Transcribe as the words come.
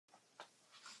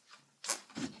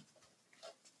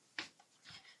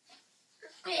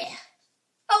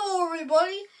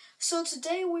everybody? So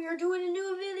today we are doing a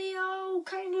new video,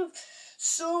 kind of.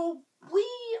 So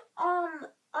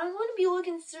I'm going to be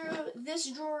looking through this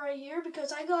drawer right here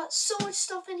because I got so much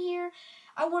stuff in here.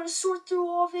 I want to sort through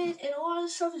all of it, and a lot of the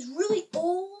stuff is really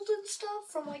old and stuff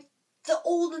from like the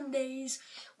olden days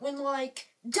when like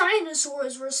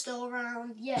dinosaurs were still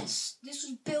around. Yes, this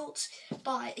was built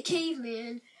by a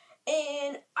caveman,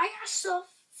 and I got stuff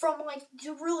from like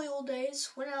the really old days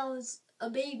when I was a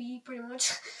baby, pretty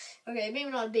much. Okay, maybe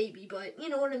not a baby, but you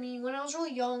know what I mean. When I was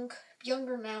really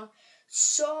younger now.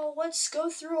 So let's go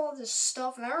through all this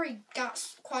stuff, and I already got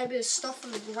quite a bit of stuff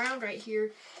on the ground right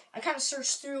here. I kind of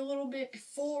searched through a little bit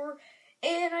before,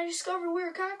 and I discovered a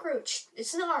weird cockroach.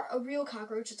 It's not a real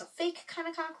cockroach, it's a fake kind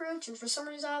of cockroach, and for some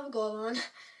reason I have a glove on.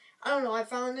 I don't know, I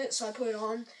found it, so I put it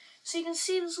on. So you can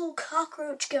see this little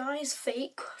cockroach guy is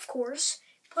fake, of course.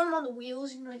 Put him on the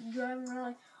wheels, you can like driving around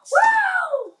like,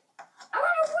 wow! I'm on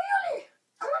a wheelie!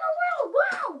 I'm on a wheel!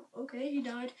 Wow! Okay, he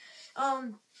died.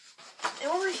 And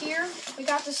over here, we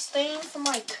got this thing from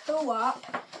my co-op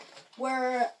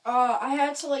where I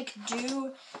had to like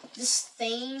do this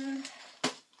thing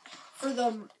for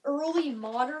the early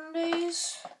modern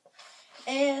days.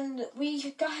 And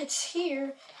we got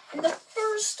here in the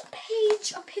first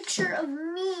page a picture of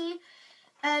me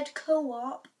at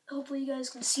co-op. Hopefully you guys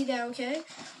can see that okay.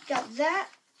 Got that.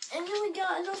 And then we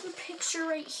got another picture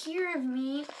right here of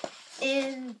me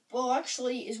in, well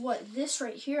actually is what this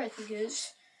right here I think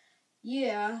is.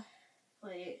 Yeah,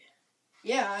 like,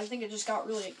 yeah, I think it just got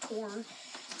really torn.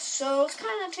 So let's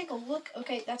kind of take a look.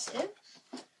 Okay, that's it.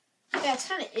 Yeah, that's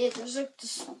kind of it. There's like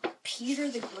this Peter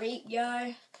the Great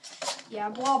guy. Yeah,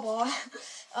 blah blah.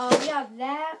 Yeah,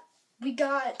 that. We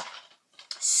got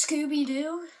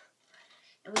Scooby-Doo,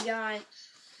 and we got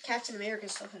Captain America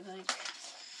stuff, I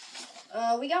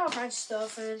think. We got all kinds of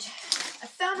stuff, and I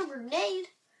found a grenade.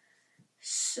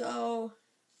 So,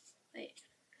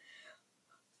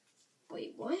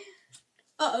 Wait, what?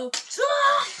 Uh-oh.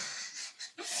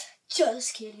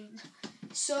 Just kidding.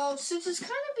 So, since it's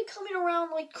kind of becoming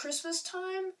around, like, Christmas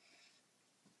time,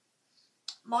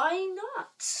 why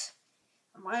not?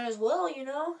 I might as well, you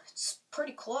know? It's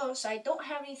pretty close. I don't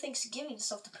have any Thanksgiving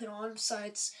stuff to put on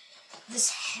besides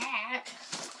this hat.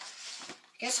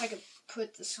 I guess I could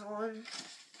put this on.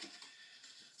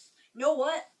 You know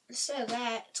what? Instead of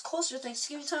that, it's closer to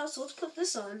Thanksgiving time, so let's put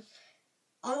this on.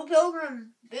 I'm a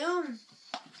pilgrim. Boom.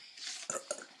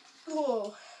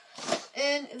 Whoa.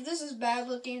 And if this is bad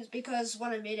looking, it's because when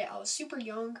I made it, I was super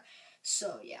young.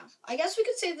 So, yeah. I guess we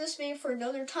could save this maybe for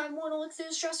another time. Want to look through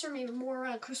this dresser, maybe more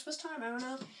around Christmas time. I don't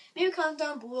know. Maybe comment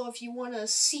down below if you want to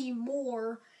see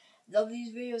more of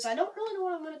these videos. I don't really know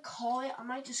what I'm going to call it. I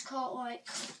might just call it, like,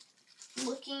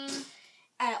 looking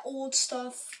at old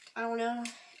stuff. I don't know.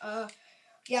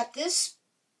 Yeah, this.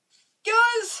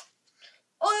 Guys!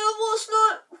 I almost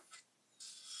not.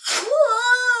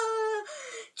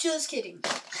 Just kidding.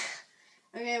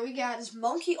 Okay, we got this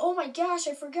monkey. Oh my gosh,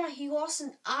 I forgot he lost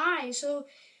an eye. So,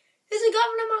 he's a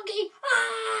government monkey.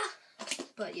 Ah!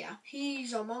 But yeah,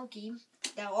 he's a monkey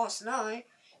that lost an eye.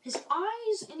 His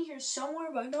eye's in here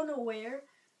somewhere, but I don't know where.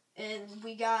 And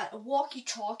we got a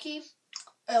walkie-talkie.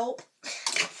 Help.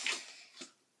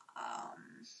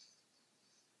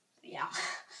 Yeah.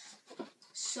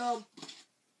 So,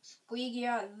 we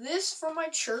got this from my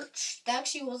church. That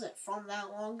actually wasn't from that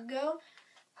long ago.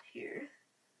 Here.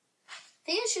 I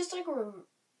think it's just like a...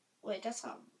 Wait, that's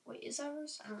not... Wait, is that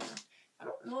verse? I don't know. I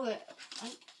don't know that...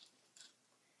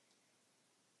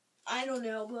 I don't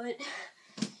know, but...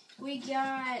 We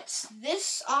got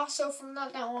this also from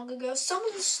not that long ago. Some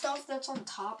of the stuff that's on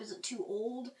top isn't too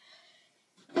old.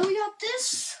 Then we got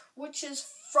this, which is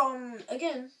from,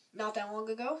 again, not that long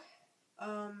ago.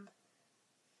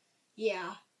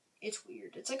 Yeah. It's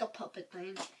weird. It's like a puppet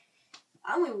thing.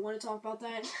 I don't even want to talk about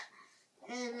that.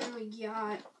 And then we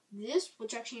got this,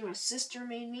 which actually my sister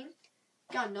made me.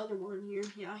 Got another one here.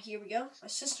 Yeah, here we go. My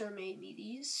sister made me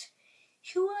these.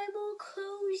 You are more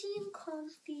cozy and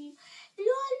comfy.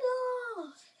 La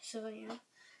la. So yeah.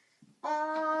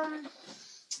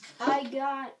 I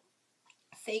got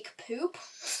fake poop.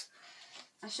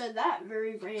 I said that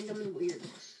very random and weird.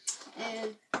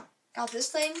 And got this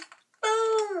thing.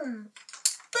 Boom!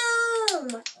 Boom!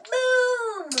 Boom!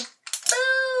 Boom!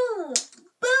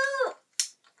 Boom!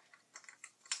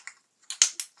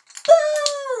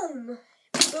 Boom!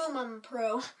 Boom, I'm a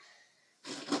pro.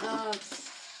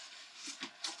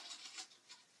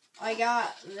 I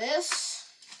got this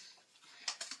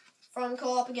from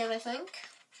Co-op again, I think.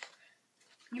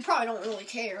 You probably don't really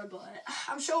care, but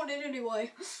I'm showing it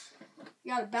anyway.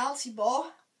 You got a bouncy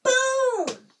ball. Boom! Oh,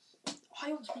 I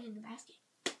almost made it in the basket.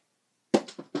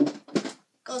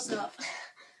 Close enough.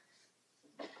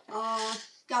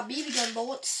 Got BB gun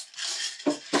bullets.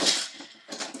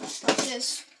 Like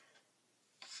this.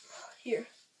 Here.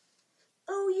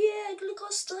 Oh yeah, look how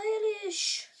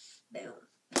stylish. Boom.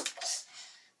 Can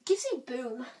you say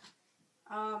boom?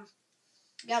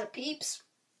 Got a Peeps.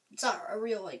 It's not a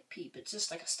real, like, Peep. It's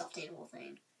just like a stuffed animal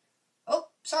thing. Oh,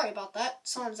 sorry about that.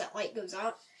 Sometimes that light goes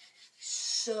out.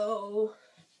 So,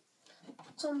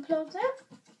 let's unplug that.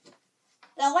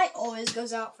 That light always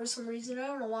goes out for some reason. I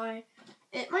don't know why.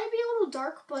 It might be a little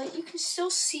dark, but you can still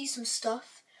see some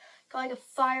stuff. Got like a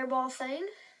fireball thing.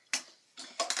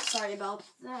 Sorry about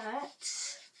that.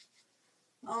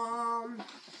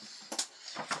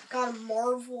 Got a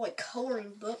Marvel, like,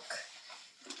 coloring book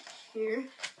here.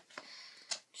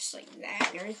 Just like that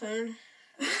and everything.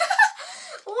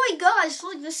 Oh my gosh,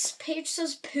 look, this page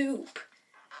says poop.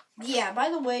 Yeah, by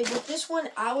the way, with this one,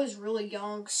 I was really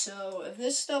young, so if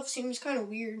this stuff seems kind of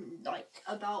weird, like,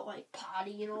 about, like,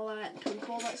 potty and all that, and poop,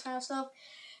 all that kind of stuff,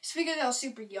 it's because I was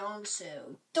super young,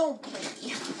 so don't blame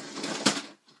me.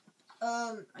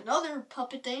 Another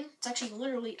puppet thing, it's actually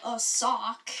literally a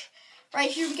sock.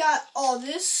 Right here we got all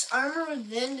this. I remember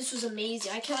then this was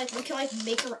amazing. We can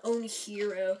make our own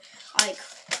hero. Like,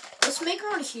 let's make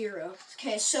our own hero.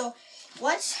 Okay, so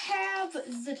let's have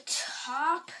the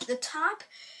top. The top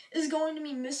is going to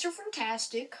be Mr.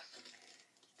 Fantastic.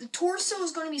 The torso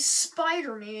is going to be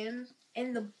Spider-Man.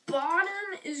 And the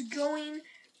bottom is going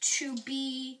to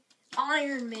be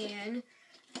Iron Man.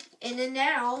 And then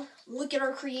now, look at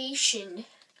our creation.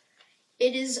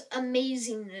 It is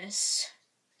amazingness.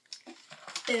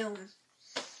 Boom.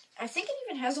 I think it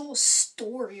even has a little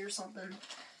story or something.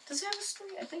 Does it have a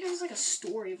story? I think it has like a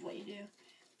story of what you do.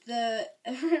 The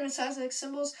Fantastic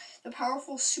symbols, the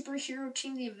powerful superhero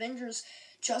team, the Avengers,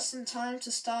 just in time to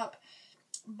stop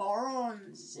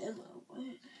Baron Zemo.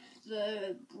 What?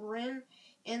 The Brin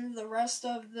and the rest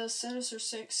of the Sinister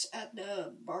Six at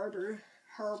the Barber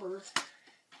Harbor.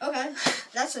 Okay,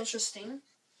 that's interesting.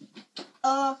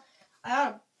 I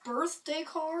got a birthday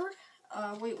card.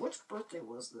 Wait, which birthday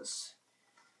was this?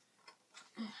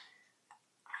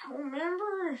 I don't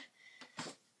remember.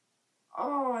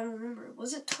 Oh, I don't remember.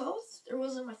 Was it 12th or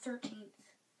was it my 13th?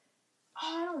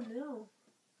 Oh, I don't know.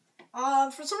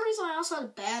 For some reason I also had a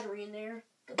battery in there.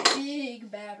 A big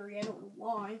battery. I don't know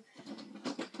why.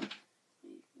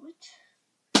 Wait, what?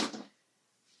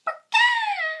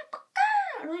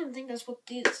 I don't even think that's what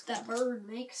that bird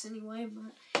makes anyway,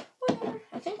 but whatever.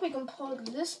 I think we can plug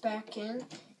this back in.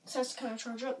 So that's kind of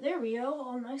charge up. There we go.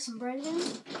 All nice and bright again.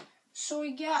 So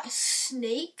we got a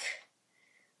snake.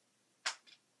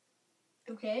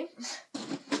 Okay.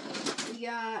 We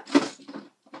got a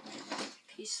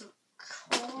piece of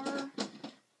car.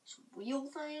 Some wheel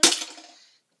thing.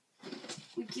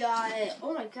 We got,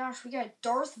 oh my gosh, we got a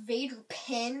Darth Vader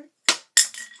pen.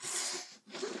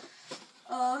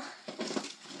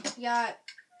 We got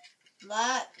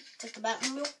that. Take the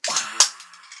Batmobile.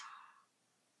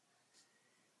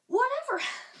 Whatever.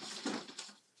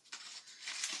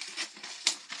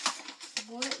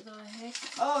 What the heck?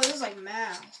 Oh, this is like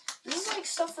math. This is like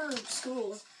stuff for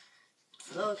school.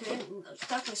 Okay, I'm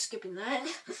definitely skipping that.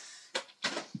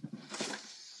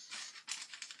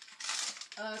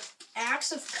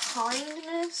 Acts of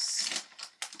kindness.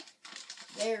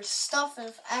 There's stuff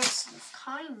of acts of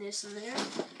kindness in there.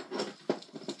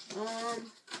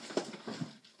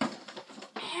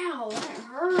 Ow, that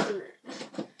hurt.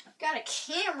 Got a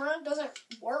camera, doesn't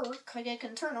work. Like, I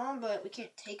can turn on, but we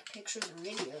can't take pictures and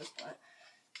videos, but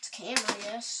it's a camera,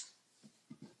 I guess.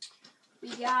 We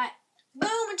got,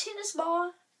 boom, a tennis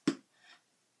ball.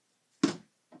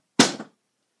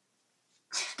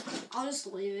 I'll just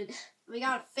leave it. We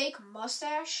got a fake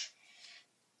mustache.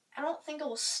 I don't think it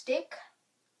will stick.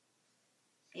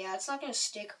 Yeah, it's not gonna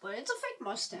stick, but it's a fake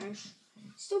mustache.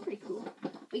 Still pretty cool.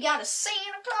 We got a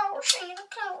Santa Claus, Santa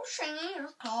Claus,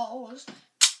 Santa Claus.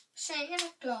 Santa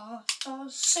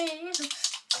Claus, Santa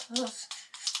Claus.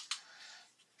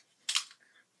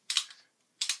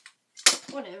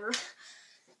 Whatever.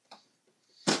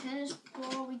 Tennis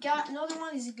ball. We got another one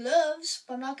of these gloves,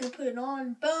 but I'm not gonna put it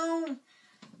on. Boom.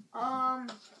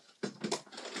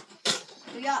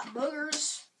 We got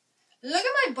boogers. Look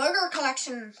at my booger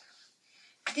collection.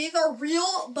 These are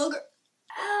real booger.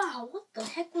 Ow, what the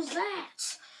heck was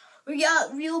that? We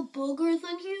got real boogers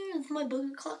in here. It's my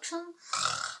booger collection.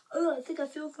 Oh, I think I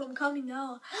feel them coming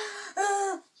out.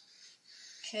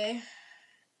 Okay.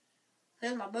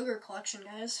 There's my booger collection,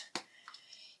 guys.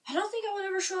 I don't think I would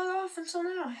ever show it off until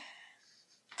now.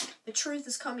 The truth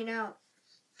is coming out.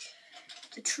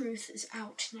 The truth is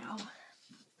out now.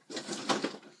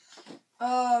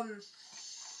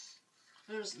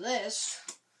 There's this.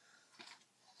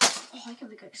 Oh, I can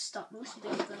make like a stop motion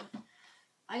thing with that.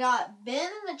 I got Ben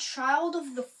and the Child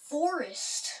of the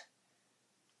Forest.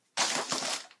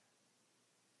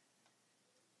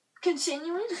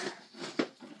 Continuing.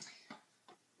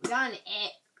 We got an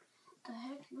egg. What the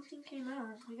heck? Nothing came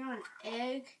out. We got an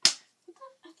egg.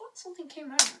 I thought something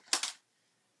came out.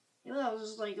 Maybe that was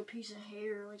just like a piece of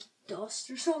hair, like dust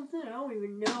or something. I don't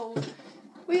even know.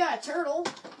 We got a turtle.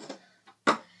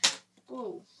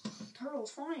 Whoa.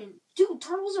 Turtle's flying. Dude,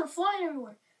 turtles are flying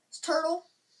everywhere. It's turtle.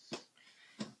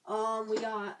 We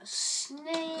got a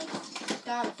snake.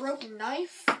 Got a broken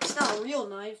knife. It's not a real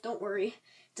knife, don't worry.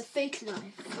 It's a fake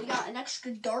knife. We got an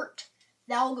extra dart.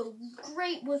 That'll go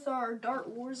great with our Dart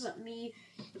Wars that me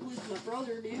with my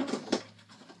brother do.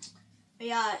 We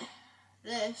got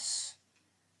this.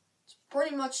 It's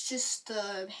pretty much just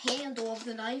the handle of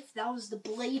the knife. That was the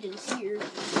blade in here.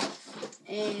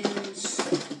 And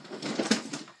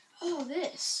oh,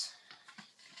 this.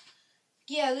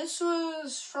 Yeah, this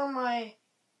was from my,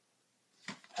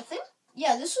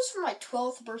 this was for my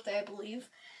 12th birthday, I believe.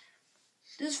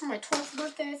 This is for my 12th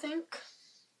birthday, I think.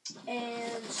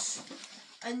 And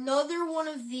another one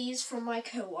of these from my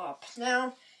co-op.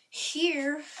 Now,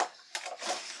 here,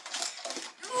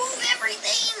 move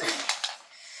everything!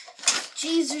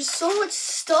 Jeez, there's so much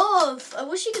stuff. I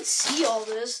wish you could see all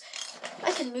this.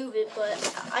 I can move it,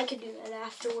 but I can do that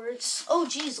afterwards. Oh,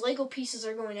 jeez, Lego pieces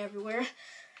are going everywhere.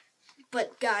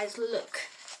 But, guys, look.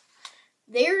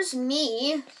 There's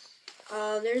me.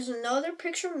 There's another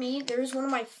picture of me. There's one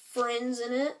of my friends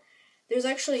in it. There's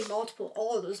actually multiple,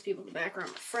 all of those people in the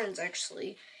background, my friends,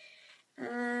 actually.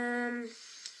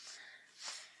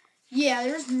 Yeah,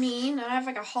 there's me. Now I have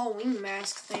like a Halloween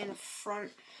mask thing in the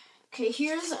front. Okay,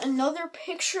 here's another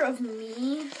picture of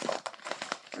me.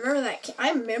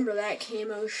 I remember that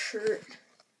camo shirt.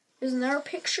 There's another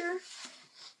picture.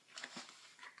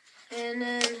 And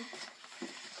then,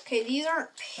 okay, these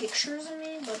aren't pictures of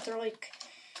me, but they're like,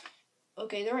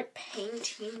 okay, they're like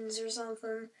paintings or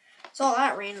something. It's all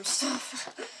that random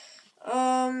stuff.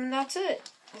 That's it,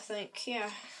 I think, yeah.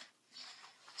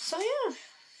 So, yeah.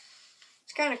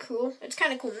 It's kind of cool. It's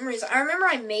kind of cool memories. I remember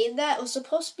I made that. It was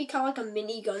supposed to be kind of like a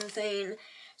minigun thing.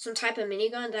 Some type of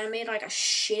minigun. Then I made like a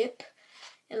ship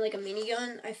and like a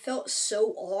minigun. I felt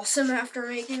so awesome after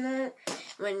making that.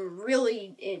 When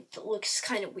really it looks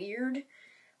kind of weird.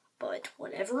 But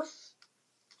whatever.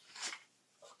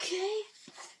 Okay.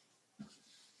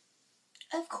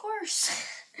 Of course.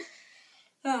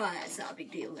 Oh, that's not a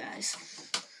big deal, guys.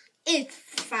 It's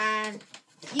fine.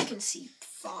 You can see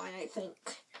fine, I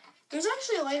think. There's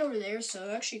actually a light over there, so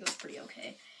it actually goes pretty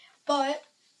okay. But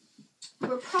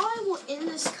we're probably will end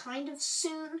this kind of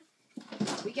soon.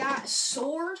 We got a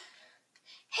sword.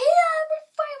 Hey, I'm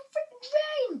gonna fight a freaking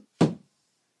dragon!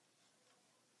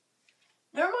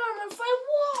 Never mind, I'm gonna fight a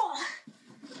wall!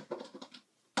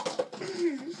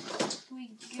 We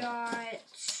got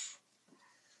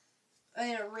an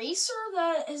eraser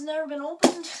that has never been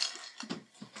opened.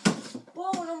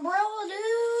 Whoa, an umbrella,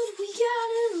 dude! We got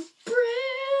an umbrella!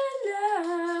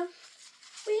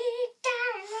 We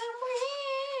got an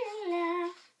umbrella!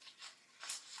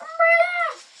 Umbrella!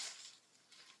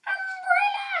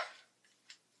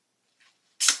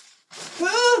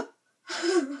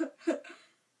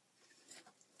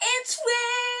 It's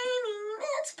raining,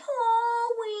 it's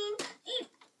pouring.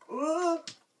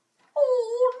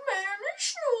 Old man is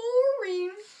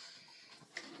snoring.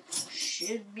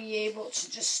 Should be able to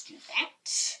just do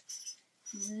that.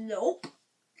 Nope.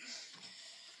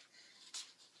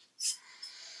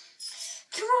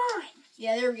 Come on.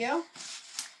 Yeah, there we go.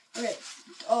 Okay.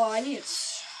 Oh, I need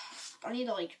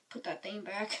to like put that thing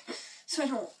back so I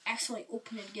don't accidentally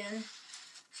open it again.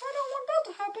 So I don't want that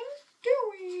to happen, do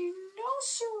we? No,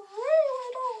 sir, we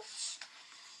don't.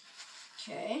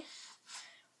 Okay.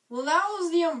 Well, that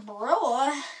was the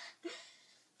umbrella.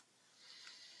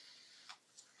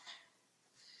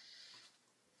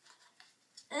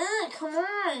 Come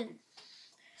on.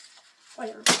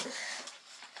 Whatever.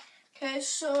 Okay,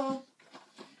 so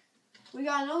we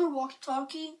got another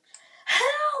walkie-talkie.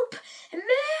 Help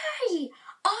me!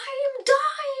 I am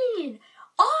dying.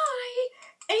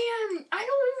 I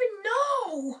don't even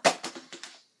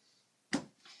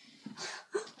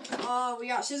know. We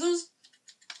got scissors.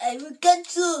 I'm Edward.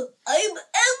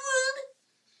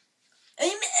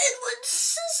 I'm Edward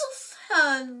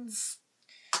Scissorhands.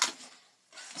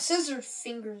 Scissor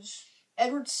fingers. I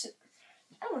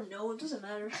don't know. It doesn't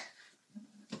matter.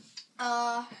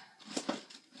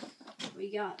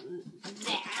 We got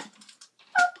that.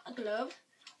 A glove.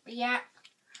 We got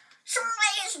some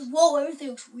layers. Whoa, everything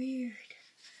looks weird.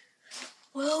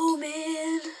 Whoa,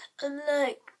 man. I'm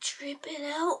like tripping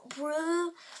out,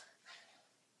 bro.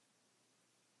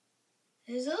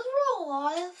 Is this real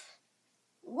life?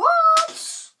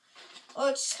 What?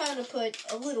 Let's kind of put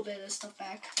a little bit of stuff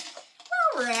back.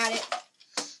 While we're at it.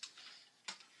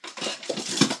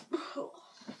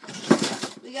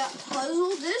 We got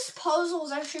puzzle. This puzzle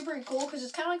is actually pretty cool because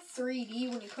it's kind of like 3D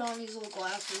when you put on these little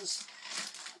glasses.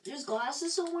 There's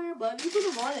glasses somewhere, but if you put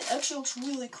them on, it actually looks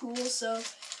really cool. So,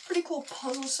 pretty cool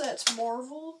puzzle set. It's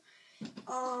Marvel.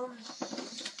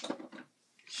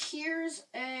 Here's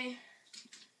a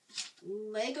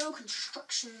Lego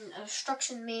construction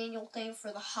manual thing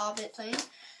for the Hobbit thing.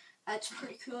 That's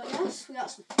pretty cool, I guess. We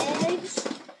got some eggs.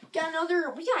 We got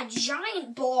a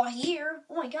giant ball here.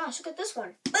 Oh my gosh, look at this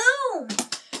one. Boom!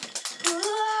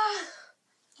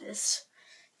 This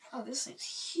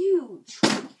thing's huge.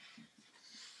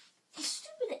 You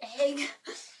stupid egg.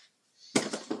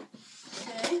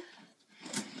 Okay.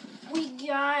 We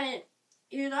got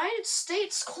United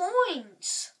States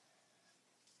coins.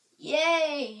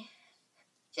 Yay.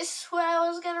 Just what I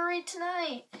was gonna read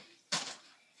tonight.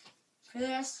 For the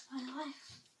rest of my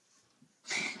life.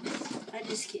 I'm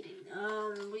just kidding.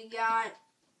 We got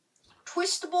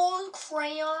Twistables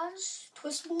crayons.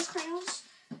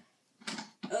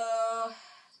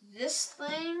 This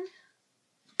thing.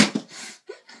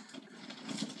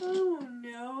 Oh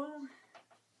no.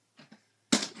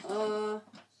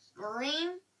 Green.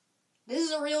 This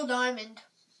is a real diamond.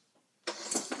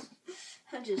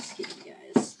 I'm just kidding,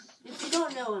 guys. If you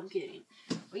don't know, I'm kidding.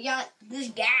 We got this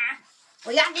guy.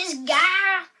 He's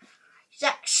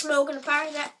like smoking a pack.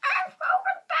 He's like, I'm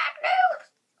smoking a pack, dude.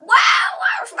 Wow,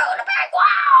 I'm smoking a pack. Wow.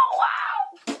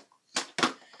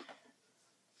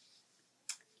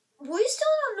 We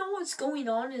still don't know what's going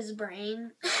on in his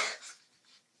brain.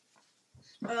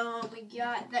 We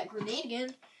got that grenade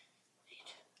again.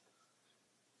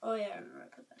 Oh yeah, I remember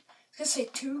I put that. I was gonna say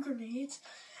 2 grenades.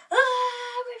 We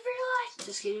realized.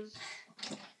 Just kidding.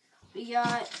 We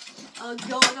got a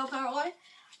go power line.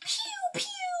 Pew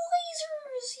pew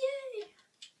lasers,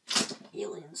 yay!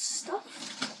 Alien stuff.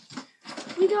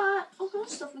 We got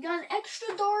stuff. We got an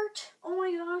extra dart. Oh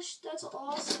my gosh, that's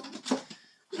awesome.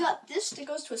 We got this that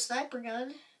goes to a sniper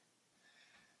gun.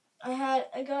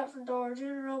 I got it from Dollar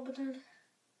General, but then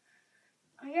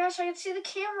oh my gosh, I can see the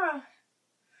camera.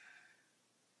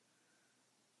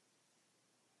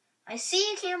 I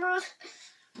see a camera.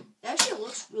 It actually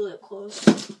looks really up close.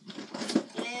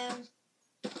 And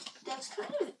that's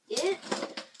kind of it.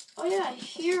 Oh yeah,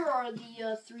 here are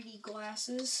the 3D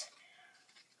glasses.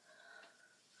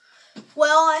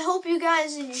 Well, I hope you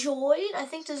guys enjoyed. I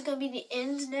think this is going to be the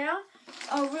end now.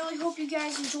 I really hope you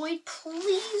guys enjoyed.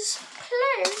 Please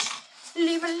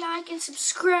leave a like and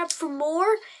subscribe for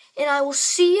more. And I will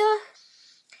see you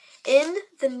in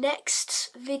the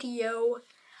next video.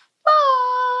 Bye!